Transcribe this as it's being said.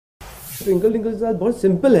Twinkle twinkle star बहुत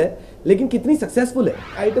simple है लेकिन कितनी सक्सेसफुल है।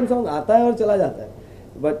 आइटम सॉन्ग आता है और चला जाता है,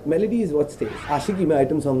 but melody is what stage. आशिकी में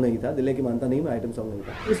आइटम सॉन्ग नहीं था, दिल की मानता नहीं में आइटम सॉन्ग नहीं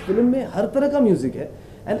था। इस फिल्म में हर तरह का म्यूजिक है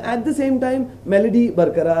and at the same time melody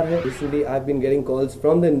बरकरार है। Recently I have been getting calls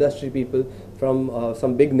from the industry people, from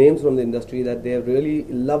some big names from the industry that they have really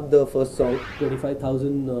loved the first song.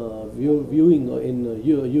 25,000 viewing in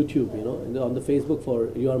YouTube, you know, on the Facebook for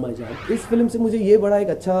U R My Jaan. इस film से मुझे ये बड़ा एक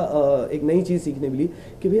अच्छा एक नई चीज़ सीखने मिली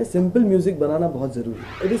कि भैया सिंपल म्यूजिक बनाना बहुत ज़रूरी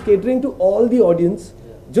है। It is catering to all the audience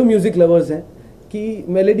जो म्यूजिक लवर्स हैं कि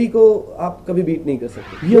मेलेडी को आप कभी बीट नहीं कर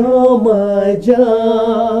सकते। You're my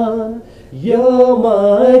Jaan, you're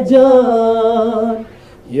my Jaan,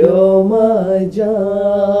 you're my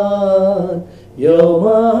Jaan, you're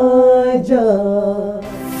my Jaan.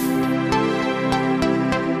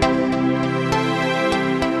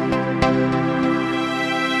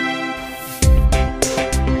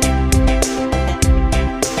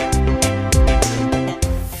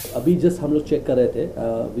 अभी जस्ट हम लोग चेक कर रहे थे,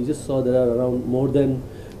 we just saw there are around more than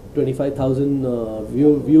 25,000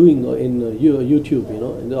 viewing in YouTube, you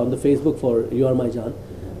know, on the Facebook for You R My Jaan,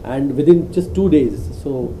 and within just 2 days.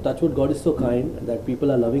 So touchwood, God is so kind that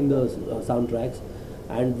people are loving the soundtracks,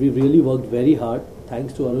 and we really worked very hard.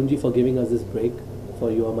 Thanks to Arun ji for giving us this break for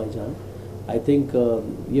You R My Jaan. I think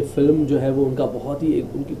ये film जो है वो उनका बहुत ही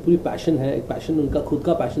उनकी पूरी passion है, एक पैशन उनका खुद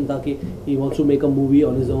का पैशन था कि he wants to make a movie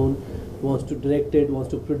on his own, wants to direct it,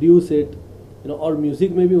 wants to produce it, you know, और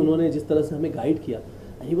म्यूज़िक में भी उन्होंने जिस तरह से हमें गाइड किया,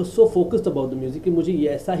 he was so focused about the music कि मुझे ये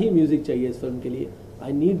ऐसा ही म्यूज़िक चाहिए इस फिल्म के लिए।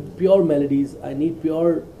 I need pure melodies, I need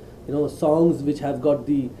pure, you know, songs which have got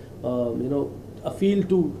the, you know, a feel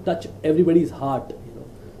to touch everybody's heart, you know.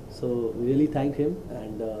 So we really thank him,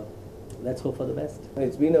 and let's hope for the best.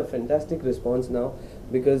 It's been a fantastic response now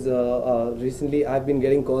because recently I've been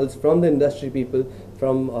getting calls from the industry people,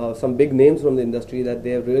 from some big names from the industry that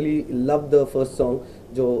they have really loved the first song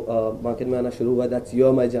जो market में आना शुरू हुआ, that's You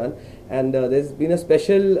R My Jaan, and there's been a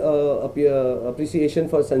special appreciation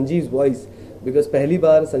for Sanjeev's voice because पहली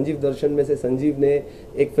बार संजीव दर्शन में से संजीव ने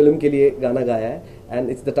एक फिल्म के लिए गाना गाया है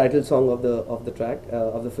and it's the title song of the track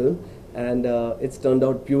of the film, and it's turned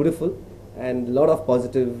out beautiful and a lot of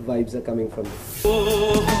positive vibes are coming from it.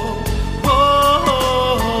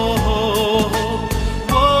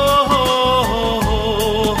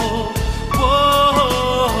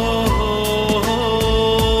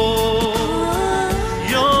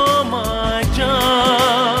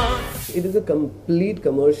 It is a complete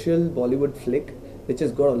commercial Bollywood flick which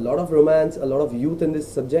has got a lot of romance, a lot of youth in this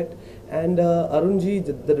subject, and Arun ji,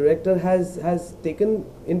 the director, has taken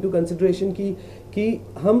into consideration कि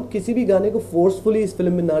हम किसी भी गाने को forcefully इस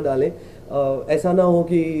film में ना डालें। ऐसा ना हो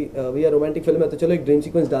कि भैया रोमांटिक फिल्म है तो चलो एक ड्रीम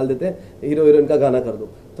सीक्वेंस डाल देते हैं, हीरो हीरोइन का गाना कर दो,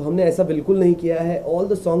 तो हमने ऐसा बिल्कुल नहीं किया है। All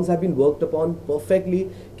the songs have been worked upon perfectly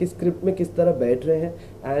कि स्क्रिप्ट में किस तरह बैठ रहे हैं,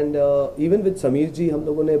 एंड इवन विद समीर जी हम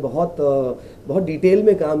लोगों ने बहुत डिटेल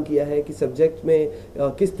में काम किया है कि सब्जेक्ट में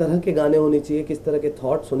किस तरह के गाने होने चाहिए, किस तरह के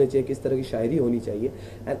थॉट्स होने चाहिए, किस तरह की शायरी होनी चाहिए,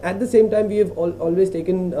 and at the same time we have always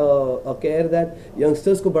taken care that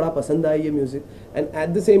youngsters को बड़ा पसंद आए ये music, and at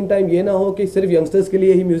the same time ये ना हो कि सिर्फ यंगस्टर्स के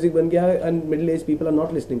लिए ही म्यूजिक बन गया है and middle age people are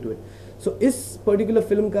not listening to it. सो इस पर्टिकुलर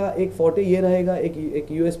फिल्म का एक फोर्टे ये रहेगा, एक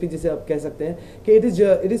यूएसपी जिसे आप कह सकते हैं कि it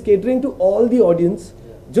is catering to all the audience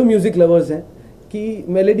जो म्यूजिक लवर्स हैं कि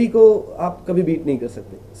मेलेडी को आप कभी बीट नहीं कर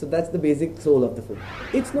सकते। So that's the basic soul of the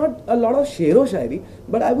film. It's not a lot of शेरो शायरी,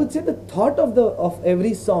 but I would say the thought of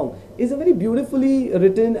every song is a very beautifully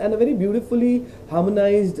written and a very beautifully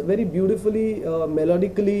harmonised, very beautifully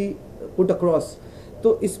मेलोडिकली put across.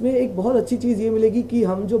 तो इसमें एक बहुत अच्छी चीज़ ये मिलेगी कि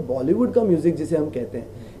हम जो बॉलीवुड का म्यूज़िक जिसे हम कहते हैं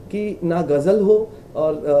कि ना गज़ल हो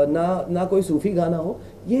और ना कोई सूफी गाना हो,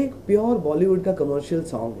 ये एक प्योर बॉलीवुड का कमर्शियल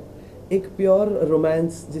सॉन्ग है, एक प्योर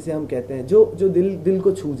रोमांस जिसे हम कहते हैं जो दिल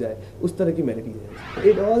को छू जाए, उस तरह की मेलोडी है।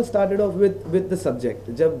 It all started off with the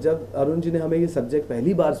subject. जब अरुण जी ने हमें ये सब्जेक्ट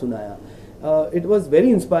पहली बार सुनाया, it was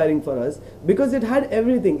very inspiring for us because it had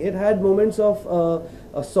everything. It had moments of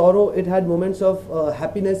sorrow, it had moments of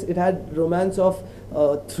happiness, it had romance of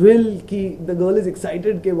thrill ki the girl is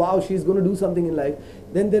excited कि wow she is going to do something in life.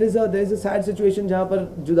 Then there is a sad situation जहाँ पर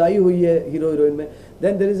जुदाई हुई है hero heroine में.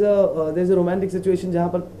 Then there is a romantic situation जहाँ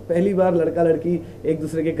पर पहली बार लड़का लड़की एक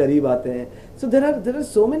दूसरे के करीब आते हैं. So there are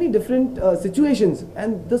so many different situations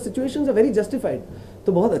and the situations are very justified.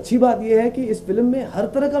 तो बहुत अच्छी बात यह है कि इस फिल्म में हर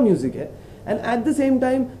तरह का म्यूजिक है and at the same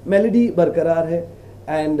time melody बरकरार है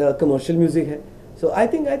and commercial music है. So I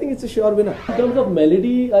think it's a sure winner. In terms of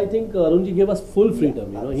melody, I think Arun ji gave us full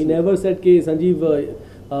freedom. You know, he never said कि Sanjeev,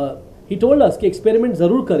 he told us कि experiment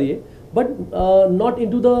जरूर करिए, but not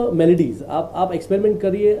into the melodies. आप experiment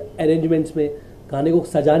करिए arrangements में, गाने को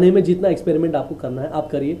सजाने में जितना एक्सपेरिमेंट आपको करना है आप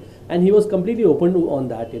करिए, and he was completely open on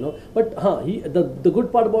that, you know. But हाँ, ही the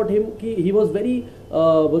good part about him कि ही वॉज वेरी,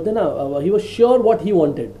 बोलते ना, he was sure what he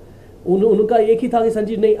wanted. उनका एक ही था कि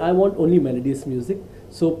संजीव नहीं, I want only melodious music,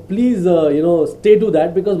 so please you know stay to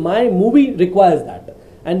that because my movie requires that.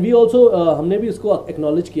 And we also, हमने भी उसको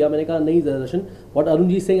एक्नॉलेज किया. मैंने कहा नहीं दर्शन, what Arun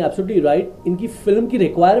ji saying absolutely right, इनकी फिल्म की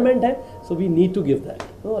रिक्वायरमेंट है, so we need to give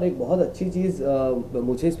that. और एक बहुत अच्छी चीज़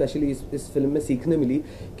मुझे स्पेशली इस फिल्म में सीखने मिली,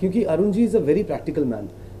 क्योंकि Arun ji is a very practical man,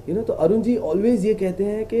 you know. तो अरुण जी ऑलवेज ये कहते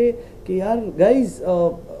हैं कि यार गाइज,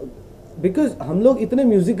 बिकॉज हम लोग इतने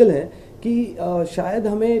म्यूजिकल हैं कि शायद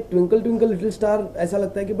हमें ट्विंकल ट्विंकल लिटिल स्टार ऐसा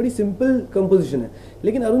लगता है कि बड़ी सिंपल कंपोजिशन है,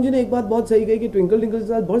 लेकिन अरुण जी ने एक बात बहुत सही कही कि ट्विंकल ट्विंकल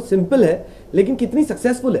स्टार बहुत सिंपल है लेकिन कितनी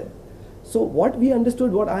सक्सेसफुल है. So what we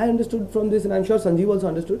understood, what I understood from this, and I'm sure Sanjeev also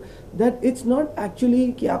understood, that it's not actually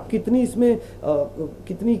कि आप कितनी इसमें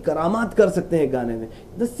कितनी करामात कर सकते हैं गाने में.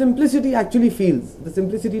 The simplicity actually feels, the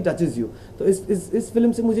simplicity touches you. तो इस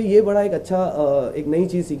फिल्म से मुझे ये बड़ा एक अच्छा एक नई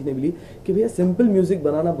चीज़ सीखने मिली कि भैया सिंपल म्यूजिक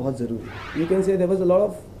बनाना बहुत ज़रूरी है. You can say there was a lot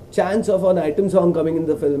of chance of an item song coming in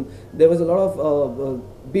the film. There was a lot of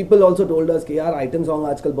people also told us कि यार item song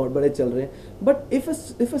आजकल बहुत बड़े चल रहे हैं. But if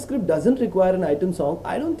a script doesn't require an item song,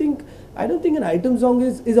 I don't think an item song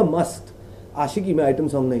is a must. आशिकी में item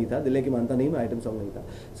song नहीं था, दिल की मानता नहीं में आइटम सॉन्ग नहीं था.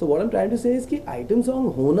 So what I am trying to से इज कि आइटम सॉन्ग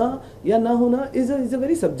होना या ना होना is a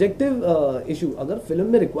very subjective issue. अगर फिल्म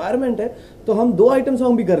में रिक्वायरमेंट है तो हम 2 आइटम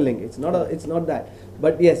सॉन्ग भी कर लेंगे. It's not that,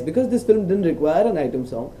 but yes, because this film didn't require an item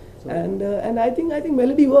song, and I think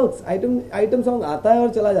melody works. Item song आता है और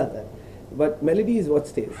चला जाता है, but melody is what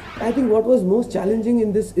stays. I think what was most challenging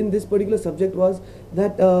in this particular subject was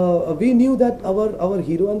that we knew that our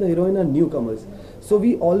hero and the heroine are newcomers, so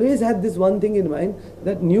we always had this one thing in mind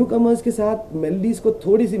that newcomers के साथ melodies को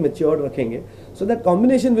थोड़ी सी matured रखेंगे, so that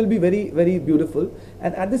combination will be very very beautiful.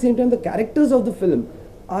 And at the same time the characters of the film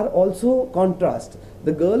are also contrast.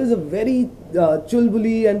 The girl is a very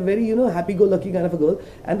chulbuli and very, you know, happy-go-lucky kind of a girl,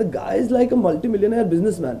 and the guy is like a multi-millionaire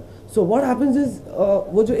businessman. So what happens is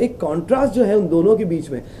वो जो एक contrast जो है उन दोनों के बीच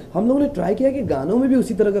में, हम लोगों ने ट्राई किया कि गानों में भी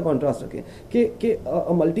उसी तरह का contrast रखें कि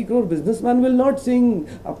a multi-crore businessman will not sing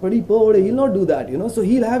अपड़ी पौड़े, he'll not do that, you know. So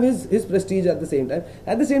he'll have his prestige at the same time.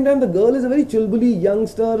 At the same time, the girl is a very chulbuli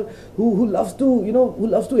youngster who loves to, you know, who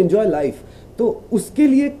loves to enjoy life. तो उसके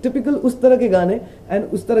लिए typical उस तरह के गाने and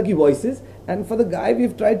उस तरह की voices, and for the guy we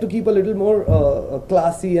have tried to keep a little more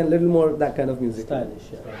classy and little more that kind of music.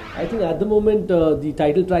 Stylish. I think at the moment the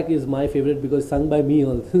title track is my favorite because sung by me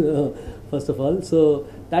first of all. So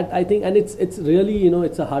that I think, and it's really, you know,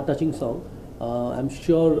 it's a heart touching song. I'm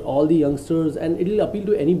sure all the youngsters, and it will appeal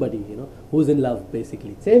to anybody, you know, who's in love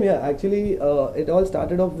basically. Same here. Actually, it all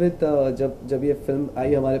started off with जब ये film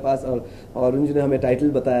आई हमारे पास और अरुण जी ने हमें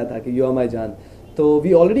title बताया था कि you are my जान, तो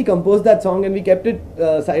we already compose that song and we kept it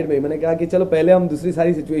side में. मैंने कहा कि चलो पहले हम दूसरी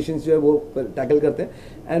सारी सिचुएशंस जो है वो टैकल करते हैं.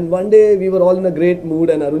 And one day we were all in a great mood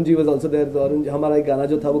and Arun ji was also there. तो अरुण, हमारा एक गाना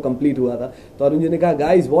जो था वो कंप्लीट हुआ था, तो अरुण जी ने कहा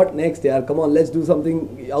गाइस व्हाट नेक्स्ट यार, come on let's do something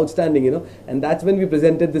outstanding, you know. And that's when we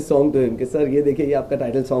presented this song to him कि सर ये देखिए ये आपका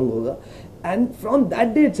टाइटल सॉन्ग होगा. And from that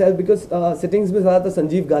day itself, because sittings में ज़्यादातर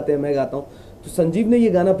संजीव गाते हैं, मैं गाता हूँ, तो संजीव ने ये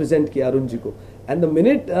गाना प्रेजेंट किया अरुण जी को. And the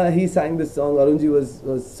minute he sang this song, Arunji was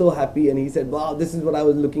so happy and he said, wow, this is what I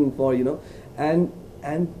was looking for, you know.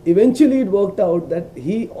 And eventually it worked out that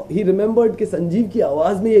he remembered कि संजीव की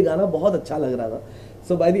आवाज़ में ये गाना बहुत अच्छा लग रहा था.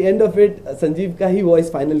 So by the end of it, Sanjeev का ही voice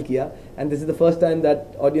final किया, and this is the first time that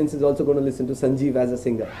audience is also going to listen to Sanjeev as a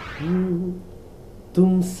singer.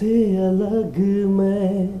 तुमसे अलग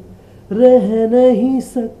मैं रह नहीं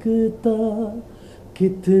सकता,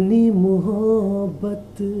 कितनी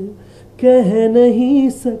मोहब्बत कह नहीं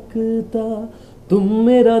सकता. तुम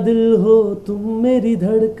मेरा दिल हो, तुम मेरी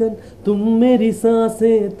धड़कन, तुम मेरी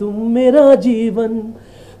सांसें, तुम मेरा जीवन,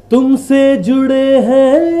 तुमसे जुड़े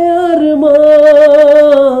हैं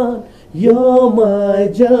अरमान. You're my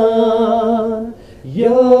जान,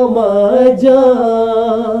 you're my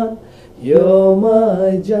जान, you're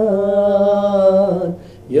my जान,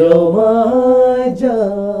 you're my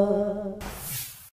जान.